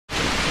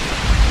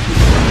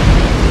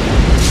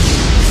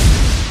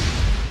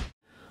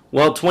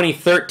Well,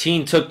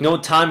 2013 took no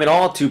time at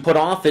all to put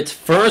off its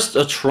first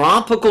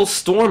tropical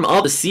storm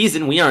of the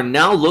season. We are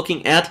now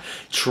looking at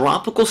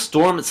Tropical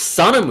Storm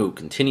Sonamu,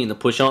 continuing to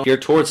push on here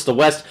towards the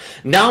west,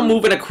 now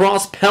moving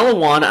across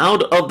Palawan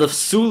out of the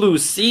Sulu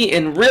Sea,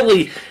 and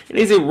really, it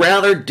is a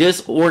rather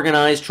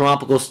disorganized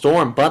tropical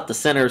storm, but the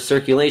center of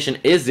circulation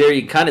is there.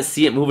 You can kind of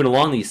see it moving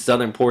along these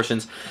southern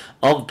portions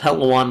of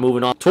Palawan,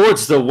 moving on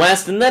towards the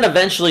west, and then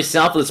eventually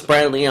south of the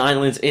Spratly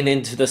Islands and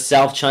into the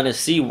South China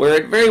Sea, where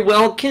it very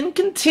well can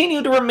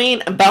continue to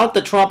remain about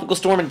the tropical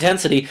storm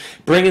intensity,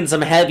 bringing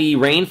some heavy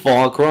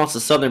rainfall across the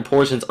southern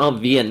portions of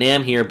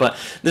Vietnam here. But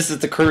this is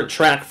the current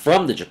track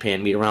from the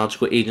Japan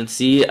Meteorological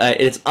Agency.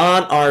 It's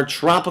on our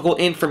Tropical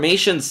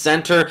Information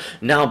Center,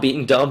 now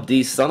being dubbed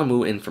the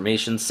Sonamu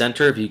Information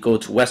Center. If you go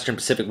to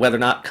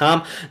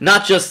westernpacificweather.com,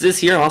 not just this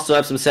here, also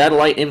have some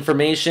satellite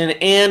information,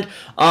 and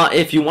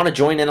if you want to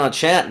join in on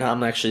chat, now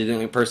I'm actually the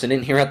only person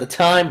in here at the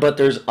time, but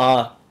there's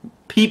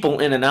people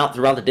in and out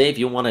throughout the day if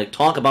you want to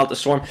talk about the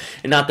storm,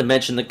 and not to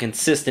mention the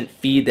consistent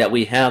feed that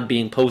we have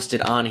being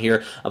posted on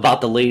here about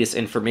the latest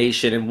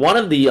information. And one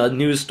of the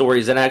news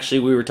stories that actually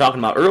we were talking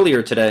about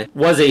earlier today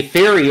was a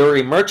ferry or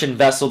a merchant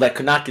vessel that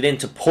could not get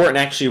into port and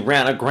actually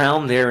ran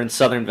aground there in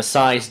southern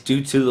Visayas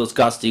due to those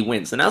gusty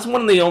winds. And that's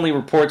one of the only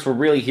reports we're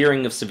really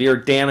hearing of severe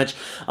damage.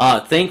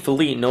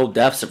 Thankfully, no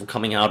deaths are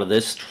coming out of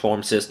this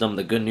storm system.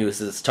 The good news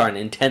is it's starting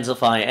to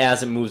intensify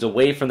as it moves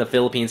away from the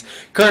Philippines.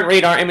 Current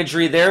radar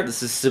imagery there,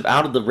 this is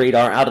out of the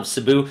radar out of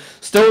Cebu,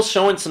 still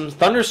showing some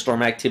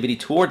thunderstorm activity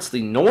towards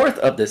the north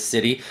of the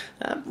city.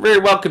 Very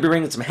well could be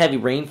bringing some heavy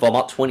rainfall,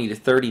 about 20 to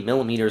 30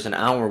 millimeters an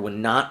hour. Would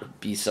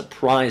not be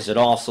surprised at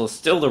all. So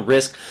still the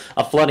risk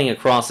of flooding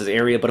across this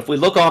area. But if we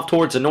look off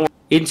towards the north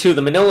into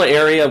the Manila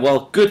area,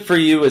 well, good for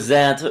you is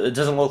that it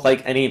doesn't look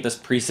like any of this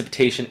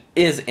precipitation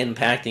is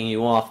impacting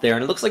you off there,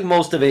 and it looks like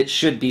most of it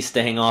should be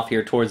staying off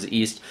here towards the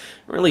east,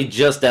 really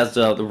just as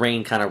the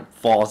rain kind of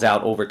falls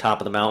out over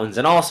top of the mountains,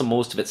 and also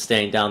most of it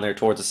staying down there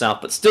towards the south,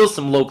 but still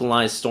some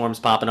localized storms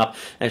popping up.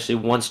 Actually,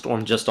 one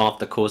storm just off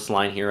the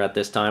coastline here at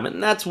this time,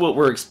 and that's what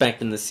we're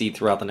expecting to see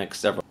throughout the next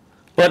several.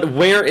 But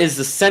where is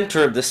the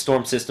center of this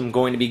storm system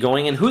going to be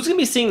going, and who's going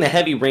to be seeing the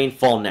heavy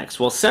rainfall next?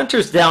 Well,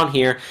 center's down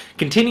here,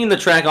 continuing the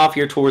track off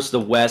here towards the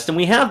west, and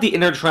we have the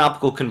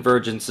intertropical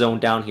convergence zone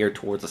down here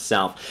towards the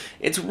south.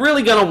 It's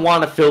really going to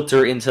want to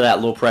filter into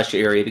that low pressure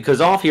area, because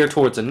off here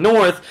towards the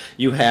north,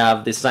 you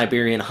have the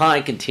Siberian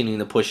high continuing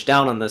to push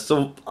down on this,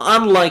 so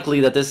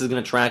unlikely that this is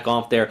going to track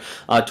off there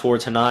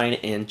towards Henan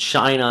and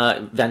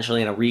China,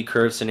 eventually in a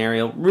recurve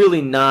scenario.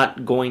 Really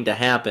not going to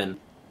happen.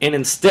 And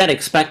instead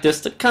expect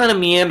us to kind of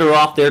meander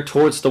off there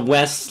towards the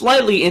west,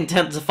 slightly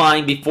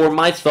intensifying before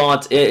my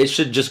thoughts it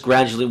should just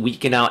gradually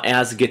weaken out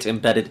as it gets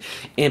embedded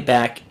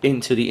back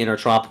into the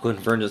intertropical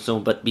convergence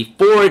zone. But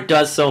before it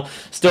does so,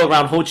 still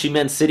around Ho Chi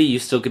Minh City, you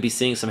still could be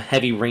seeing some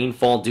heavy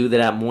rainfall due to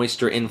that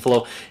moisture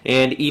inflow,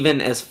 and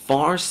even as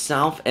far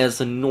south as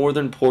the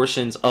northern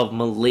portions of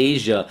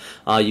Malaysia,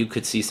 you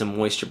could see some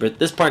moisture. But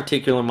this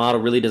particular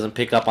model really doesn't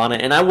pick up on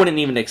it, and I wouldn't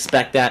even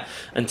expect that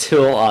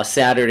until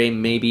Saturday,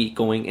 maybe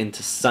going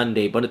into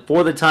Sunday. But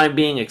for the time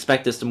being,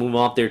 expect us to move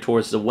off there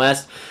towards the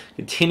west,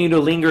 continue to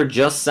linger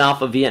just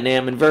south of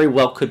Vietnam, and very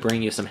well could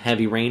bring you some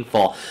heavy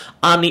rainfall.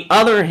 On the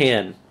other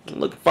hand,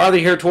 look farther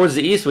here towards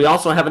the east, we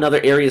also have another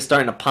area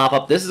starting to pop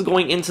up. This is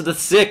going into the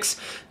 6th.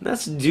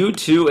 That's due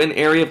to an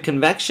area of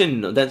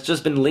convection that's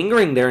just been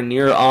lingering there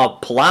near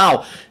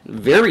Palau.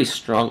 Very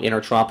strong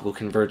intertropical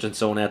convergence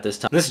zone at this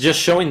time. This is just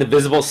showing the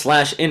visible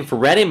 /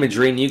 infrared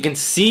imagery, and you can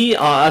see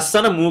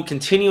Sonamu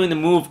continuing to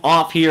move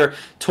off here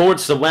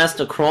towards the west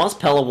across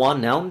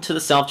Palawan, now into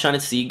the South China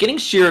Sea, getting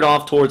sheared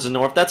off towards the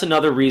north. That's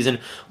another reason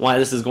why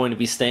this is going to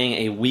be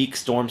staying a weak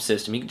storm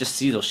system. You can just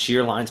see those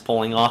shear lines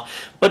pulling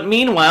off. But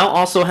meanwhile,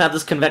 also have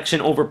this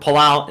convection over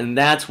Palau, and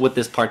that's what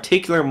this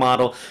particular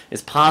model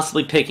is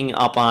possibly picking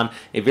up on,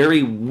 a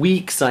very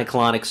weak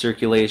cyclonic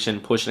circulation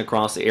pushing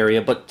across the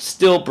area, but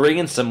still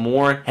bringing some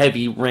more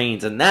heavy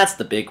rains, and that's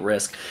the big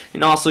risk.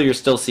 And also, you're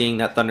still seeing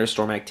that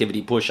thunderstorm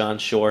activity push on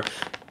shore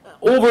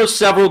over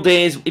several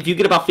days. If you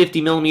get about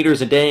 50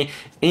 millimeters a day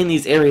in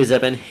these areas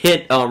that have been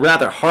hit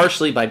rather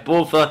harshly by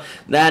BOFA,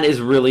 that is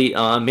really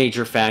a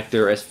major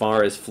factor as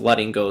far as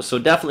flooding goes. So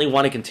definitely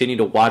want to continue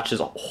to watch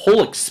this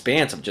whole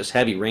expanse of just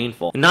heavy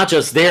rainfall. And not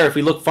just there, if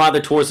we look farther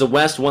towards the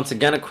west, once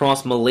again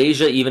across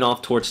Malaysia, even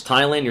off towards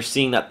Thailand, you're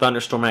seeing that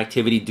thunderstorm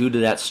activity due to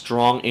that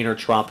strong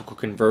intertropical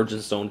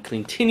convergence zone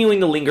continuing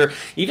to linger.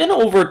 Even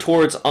over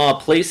towards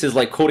places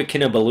like Kota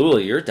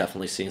Kinabalu, you're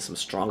definitely seeing some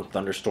strong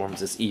thunderstorms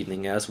this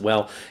evening as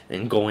well,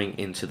 and going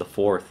into the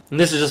 4th. And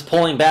this is just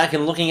pulling back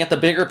and looking at the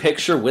bigger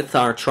picture with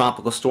our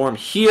tropical storm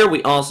here.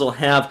 We also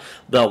have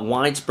the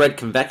widespread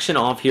convection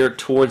off here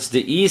towards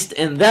the east,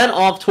 and then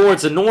off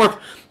towards the north.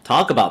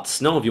 Talk about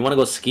snow. If you want to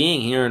go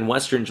skiing here in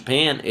western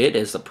Japan, it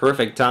is the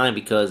perfect time,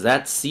 because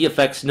that sea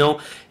effect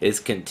snow is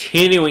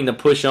continuing to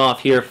push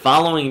off here,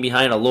 following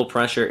behind a low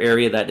pressure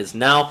area that is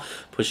now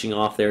pushing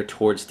off there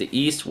towards the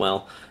east.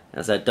 Well,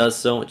 as that does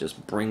so, it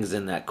just brings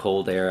in that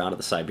cold air out of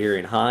the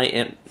Siberian high,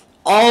 and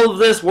all of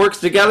this works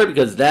together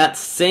because that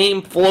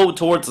same flow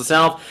towards the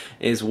south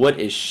is what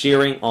is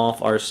shearing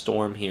off our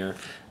storm here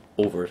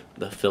over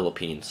the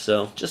Philippines.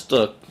 So just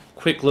a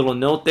quick little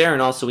note there,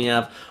 and also we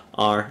have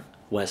our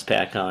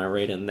Westpac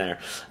right in there.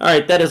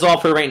 Alright, that is all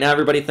for right now,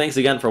 everybody. Thanks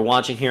again for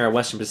watching here at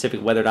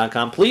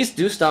westernpacificweather.com. Please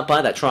do stop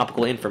by that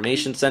Tropical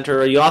Information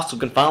Center. You also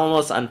can follow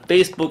us on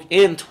Facebook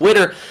and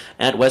Twitter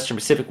at Western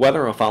Pacific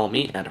Weather, or follow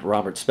me at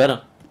Robert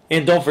Spetta.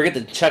 And don't forget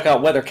to check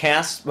out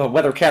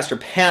Weathercaster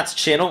Pat's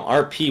channel,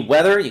 RP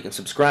Weather. You can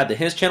subscribe to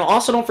his channel.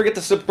 Also, don't forget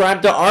to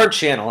subscribe to our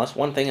channel. That's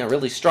one thing I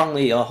really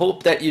strongly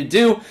hope that you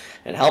do.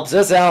 It helps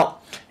us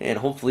out, and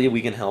hopefully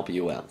we can help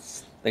you out.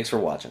 Thanks for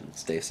watching.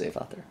 Stay safe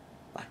out there.